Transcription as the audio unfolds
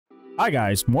Hi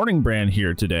guys, Morning Brand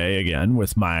here today again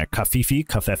with my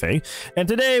Cafefe, and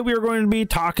today we are going to be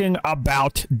talking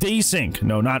about DESYNC.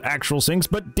 No, not actual syncs,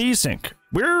 but DESYNC.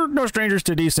 We're no strangers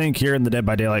to DESYNC here in the Dead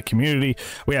by Daylight community.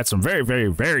 We had some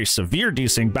very severe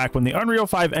DESYNC back when the Unreal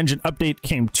 5 engine update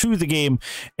came to the game,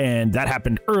 and that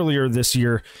happened earlier this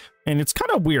year. And it's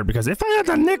kind of weird because if I had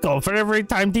a nickel for every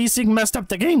time DESYNC messed up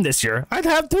the game this year, I'd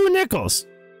have 2 nickels,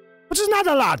 which is not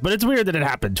a lot, but it's weird that it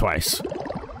happened twice.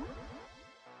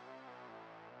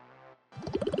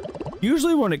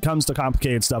 Usually when it comes to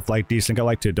complicated stuff like DESYNC, I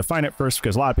like to define it first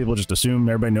because a lot of people just assume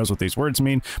everybody knows what these words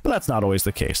mean, but that's not always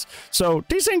the case. So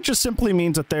DESYNC just simply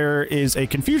means that there is a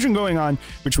confusion going on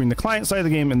between the client side of the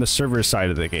game and the server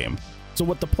side of the game. So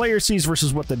what the player sees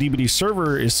versus what the DBD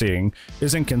server is seeing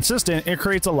is inconsistent. It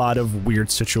creates a lot of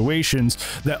weird situations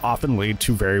that often lead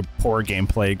to very poor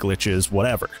gameplay, glitches,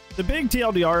 whatever. The big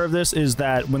TLDR of this is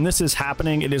that when this is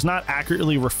happening, it is not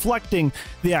accurately reflecting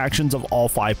the actions of all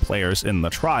 5 players in the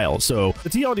trial. So the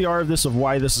TLDR of this, of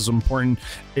why this is important,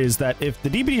 is that if the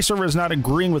DBD server is not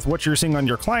agreeing with what you're seeing on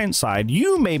your client side,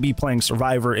 you may be playing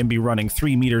Survivor and be running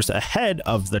 3 meters ahead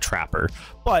of the Trapper.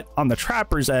 But on the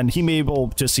Trapper's end, he may be able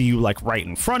to see you like right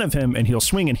in front of him, and he'll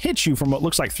swing and hit you from what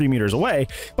looks like 3 meters away.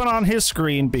 But on his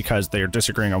screen, because they're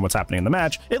disagreeing on what's happening in the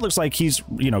match, it looks like he's,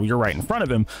 you're right in front of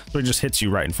him, so he just hits you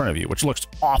right in front of you, which looks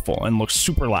awful and looks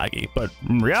super laggy. But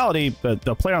in reality,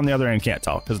 the player on the other end can't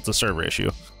tell because it's a server issue.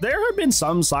 There have been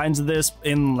some signs of this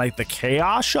in like the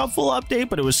Chaos Shuffle update,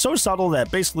 but it was so subtle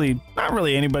that basically not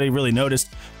really anybody really noticed.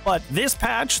 But this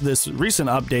patch, this recent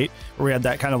update, where we had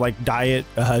that kind of like diet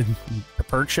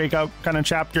perk shakeup kind of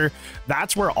chapter,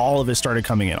 that's where all of it started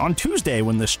coming in. On Tuesday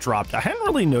when this dropped, I hadn't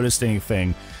really noticed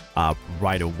anything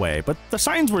right away, but the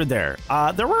signs were there.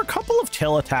 There were a couple of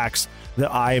tail attacks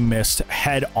that I missed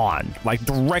head on, like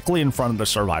directly in front of the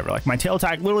Survivor. Like my tail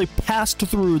attack literally passed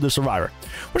through the Survivor,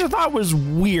 which I thought was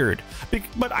weird,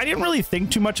 but I didn't really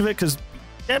think too much of it because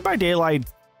in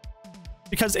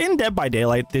Dead by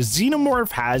Daylight, the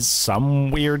Xenomorph has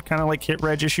some weird kind of like hit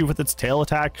reg issue with its tail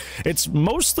attack. It's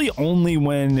mostly only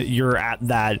when you're at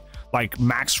that like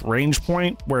max range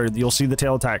point where you'll see the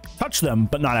tail attack touch them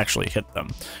but not actually hit them.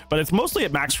 But it's mostly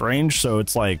at max range, so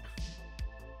it's like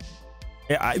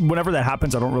whenever that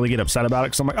happens, I don't really get upset about it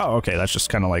because I'm like, oh, okay, that's just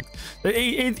kind of like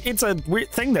it's a weird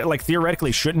thing that like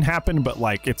theoretically shouldn't happen, but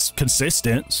like it's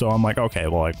consistent, so I'm like, okay,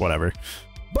 well, like whatever.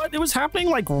 But it was happening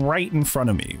like right in front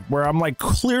of me, where I'm like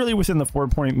clearly within the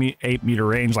 4.8 meter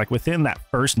range, like within that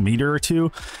first meter or two.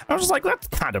 I was just like, that's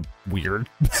kind of weird.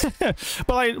 But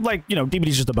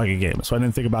DBD's just a buggy game, so I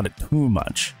didn't think about it too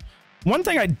much. One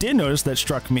thing I did notice that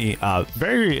struck me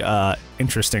very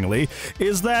interestingly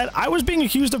is that I was being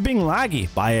accused of being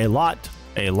laggy by a lot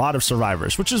of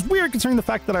survivors, which is weird considering the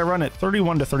fact that I run at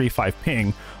 31 to 35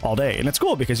 ping all day. And it's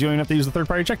cool because you don't even have to use the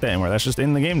third-party check that anymore. That's just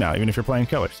in the game now, even if you're playing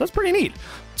co-op. So that's pretty neat.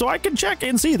 So I can check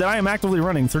and see that I am actively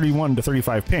running 31 to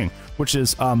 35 ping, which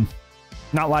is not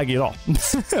laggy at all.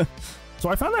 So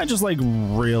I found that just like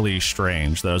really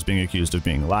strange that I was being accused of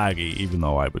being laggy, even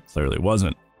though I clearly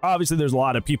wasn't. Obviously, there's a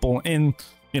lot of people in,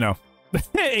 in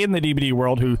the DBD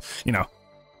world who,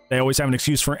 they always have an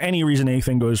excuse for any reason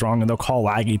anything goes wrong, and they'll call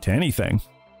laggy to anything.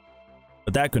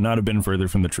 But that could not have been further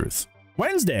from the truth.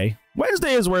 Wednesday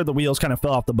is where the wheels kind of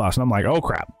fell off the bus, and I'm like, oh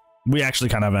crap, we actually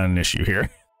kind of have an issue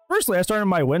here. Firstly, I started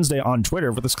my Wednesday on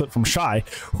Twitter with this clip from Shy,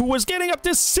 who was getting up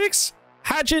to 6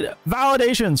 hatchet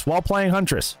validations while playing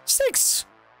Huntress. 6!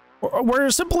 Where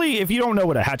simply, if you don't know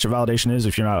what a hatchet validation is,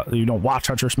 if you don't watch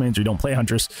Huntress mains or you don't play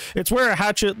Huntress, it's where a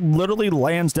hatchet literally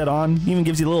lands dead on, even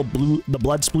gives you the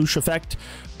blood sploosh effect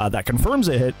that confirms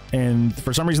a hit, and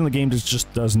for some reason the game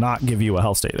just does not give you a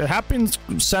health state. It happens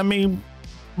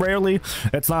semi-rarely.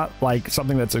 It's not like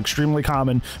something that's extremely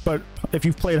common, but if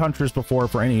you've played Huntress before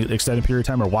for any extended period of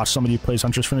time or watched somebody who plays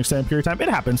Huntress for an extended period of time,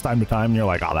 it happens time to time, and you're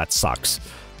like, oh, that sucks.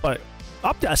 But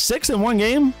up to 6 in one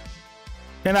game?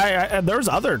 And there's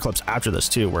other clips after this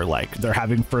too, where like they're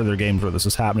having further games where this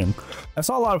is happening. I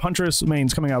saw a lot of Huntress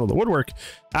mains coming out of the woodwork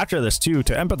after this too,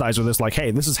 to empathize with this, like, hey,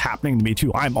 this is happening to me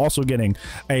too. I'm also getting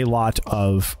a lot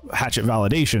of hatchet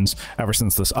validations ever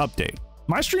since this update.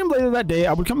 My stream later that day,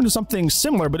 I would come into something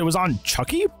similar, but it was on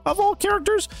Chucky of all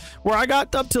characters, where I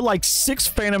got up to like 6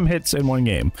 phantom hits in one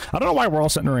game. I don't know why we're all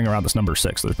centering around this number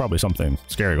 6. There's probably something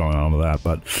scary going on with that,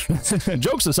 but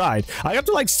jokes aside, I got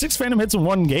to like 6 phantom hits in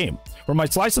one game, where my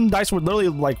slice and dice would literally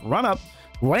like run up,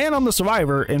 land on the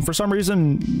Survivor, and for some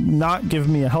reason not give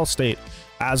me a health state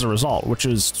as a result, which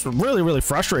is really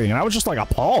frustrating. And I was just like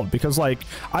appalled because like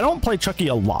I don't play Chucky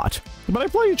a lot, but I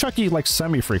play Chucky like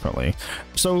semi-frequently.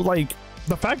 So like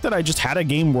the fact that I just had a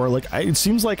game where like it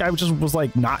seems like I just was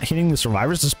like not hitting the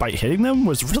survivors despite hitting them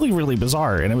was really, really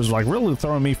bizarre, and it was like really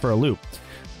throwing me for a loop.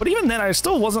 But even then, I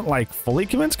still wasn't like fully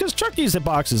convinced because Chucky's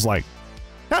hitbox is like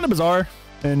kind of bizarre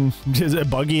and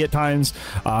buggy at times.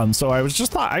 So I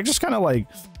just kind of like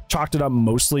chalked it up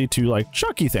mostly to like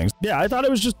Chucky things. Yeah, I thought it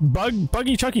was just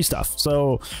buggy Chucky stuff.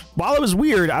 So while it was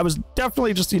weird, I was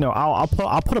definitely just, you know, I'll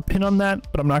put a pin on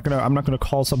that, but I'm not gonna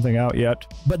call something out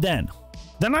yet. But then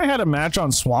I had a match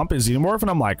on Swamp and Xenomorph,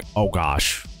 and I'm like, oh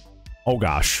gosh.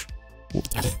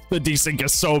 The desync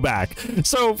is so back.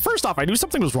 So first off, I knew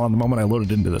something was wrong the moment I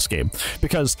loaded into this game,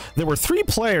 because there were 3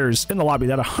 players in the lobby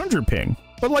that had 100 ping,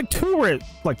 but like 2 were at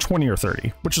like 20 or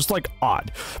 30, which is like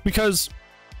odd, because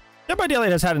Dead by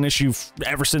Daylight has had an issue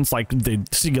ever since like the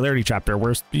Singularity chapter,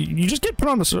 where you just get put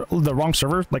on the wrong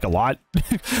server like a lot.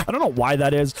 I don't know why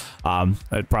that is.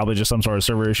 Probably just some sort of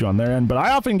server issue on their end, but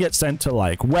I often get sent to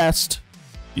like West.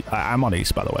 I'm on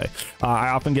East, by the way. I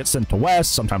often get sent to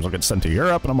West. Sometimes I'll get sent to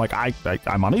Europe, and I'm like,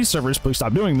 I'm on East servers. Please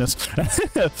stop doing this.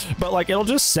 But like, it'll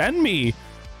just send me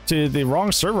to the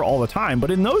wrong server all the time.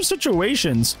 But in those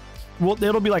situations, well,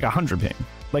 it'll be like 100 ping.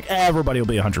 Like everybody will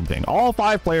be 100 ping. All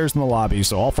 5 players in the lobby,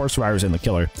 so all 4 survivors and the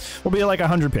killer, will be like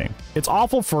 100 ping. It's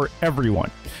awful for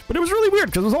everyone. But it was really weird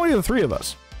because it was only the 3 of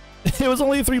us. It was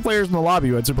only 3 players in the lobby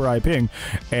who had super high ping,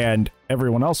 and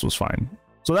everyone else was fine.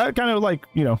 So that kind of like,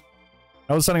 you know,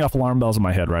 I was setting off alarm bells in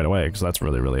my head right away, because that's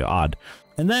really, really odd.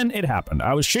 And then it happened.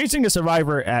 I was chasing a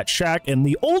survivor at Shack, and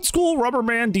the old school rubber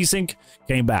band desync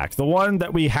came back. The one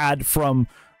that we had from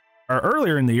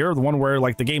earlier in the year, the one where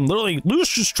like the game literally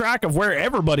loses track of where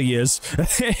everybody is.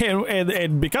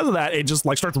 and because of that, it just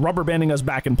like starts rubber banding us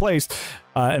back in place.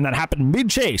 And that happened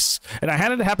mid-chase. And I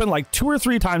had it happen like 2 or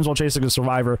 3 times while chasing a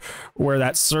survivor, where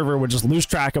that server would just lose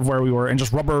track of where we were and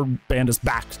just rubber band us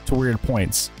back to weird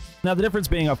points. Now, the difference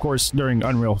being, of course, during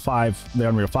Unreal 5, the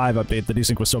Unreal 5 update, the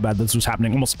desync was so bad that this was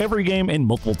happening almost every game and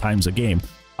multiple times a game.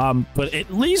 But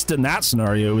at least in that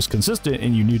scenario, it was consistent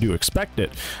and you knew to expect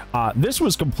it. This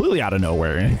was completely out of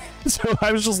nowhere. So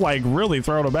I was just like really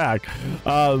thrown aback.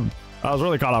 I was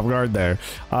really caught off guard there.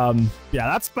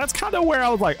 Yeah, that's kind of where I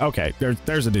was like, okay,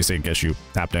 there's a desync issue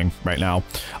happening right now.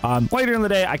 Later in the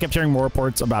day, I kept hearing more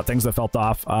reports about things that felt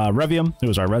off. Revium, who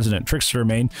was our resident Trickster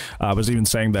main, was even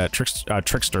saying that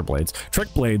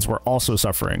Trick Blades were also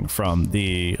suffering from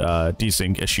the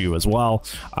desync issue as well,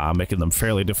 making them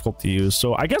fairly difficult to use.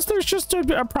 So I guess there's just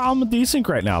a problem with desync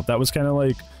right now. That was kind of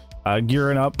like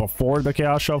gearing up before the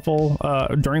Chaos Shuffle,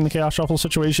 during the Chaos Shuffle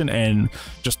situation, and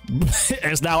just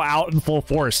is now out in full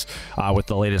force with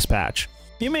the latest patch.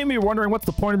 You may be wondering what's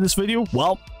the point of this video?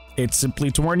 Well, it's simply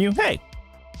to warn you, hey,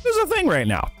 there's a thing right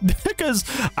now. Because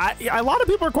a lot of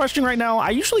people are questioning right now. I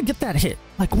usually get that hit.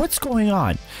 Like, what's going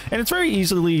on? And it's very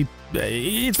easy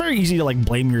to like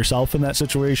blame yourself in that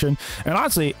situation. And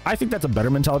honestly, I think that's a better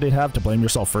mentality to have, to blame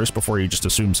yourself first before you just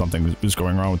assume something is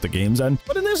going wrong with the game's end.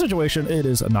 But in this situation, it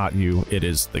is not you, it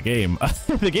is the game.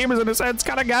 The game is in a sense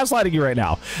kind of gaslighting you right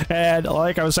now. And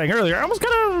like I was saying earlier, I almost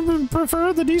kind of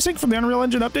prefer the desync from the Unreal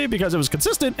Engine update because it was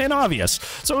consistent and obvious.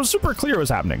 So it was super clear what was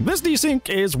happening. This desync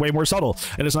is way more subtle,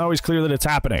 and it's not always clear that it's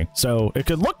happening. So it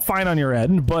could look fine on your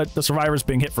end, but the survivor's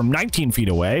being hit from 19 feet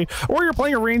away, or you're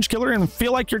playing a range killer and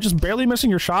feel like you're just barely missing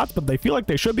your shots, but they feel like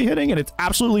they should be hitting, and it's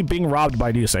absolutely being robbed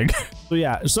by desync.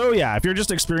 So yeah, if you're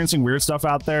just experiencing weird stuff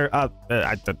out there,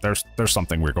 there's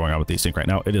something weird going on with desync right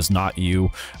now. It is not you.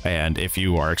 And if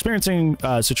you are experiencing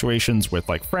situations with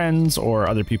like friends or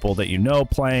other people that you know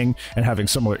playing and having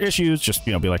similar issues, just,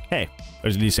 you know, be like, hey,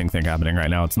 there's a desync thing happening right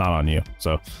now. It's not on you.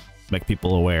 So make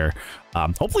people aware.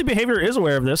 Hopefully behavior is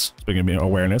aware of this. Speaking of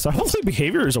awareness, hopefully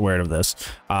behavior is aware of this.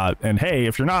 And hey,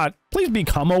 if you're not, please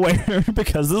become aware,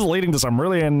 because this is leading to some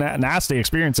really nasty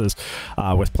experiences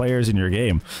with players in your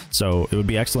game. So it would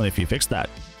be excellent if you fix that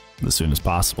as soon as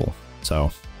possible.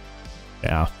 So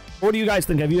yeah. What do you guys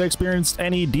think? Have you experienced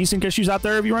any desync issues out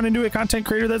there? Have you run into a content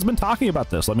creator that's been talking about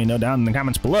this? Let me know down in the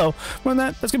comments below. Well,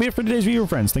 that's gonna be it for today's video,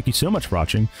 friends. Thank you so much for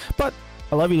watching. But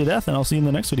I love you to death, and I'll see you in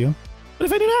the next video. But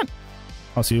if I do not,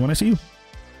 I'll see you when I see you.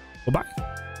 Bye-bye.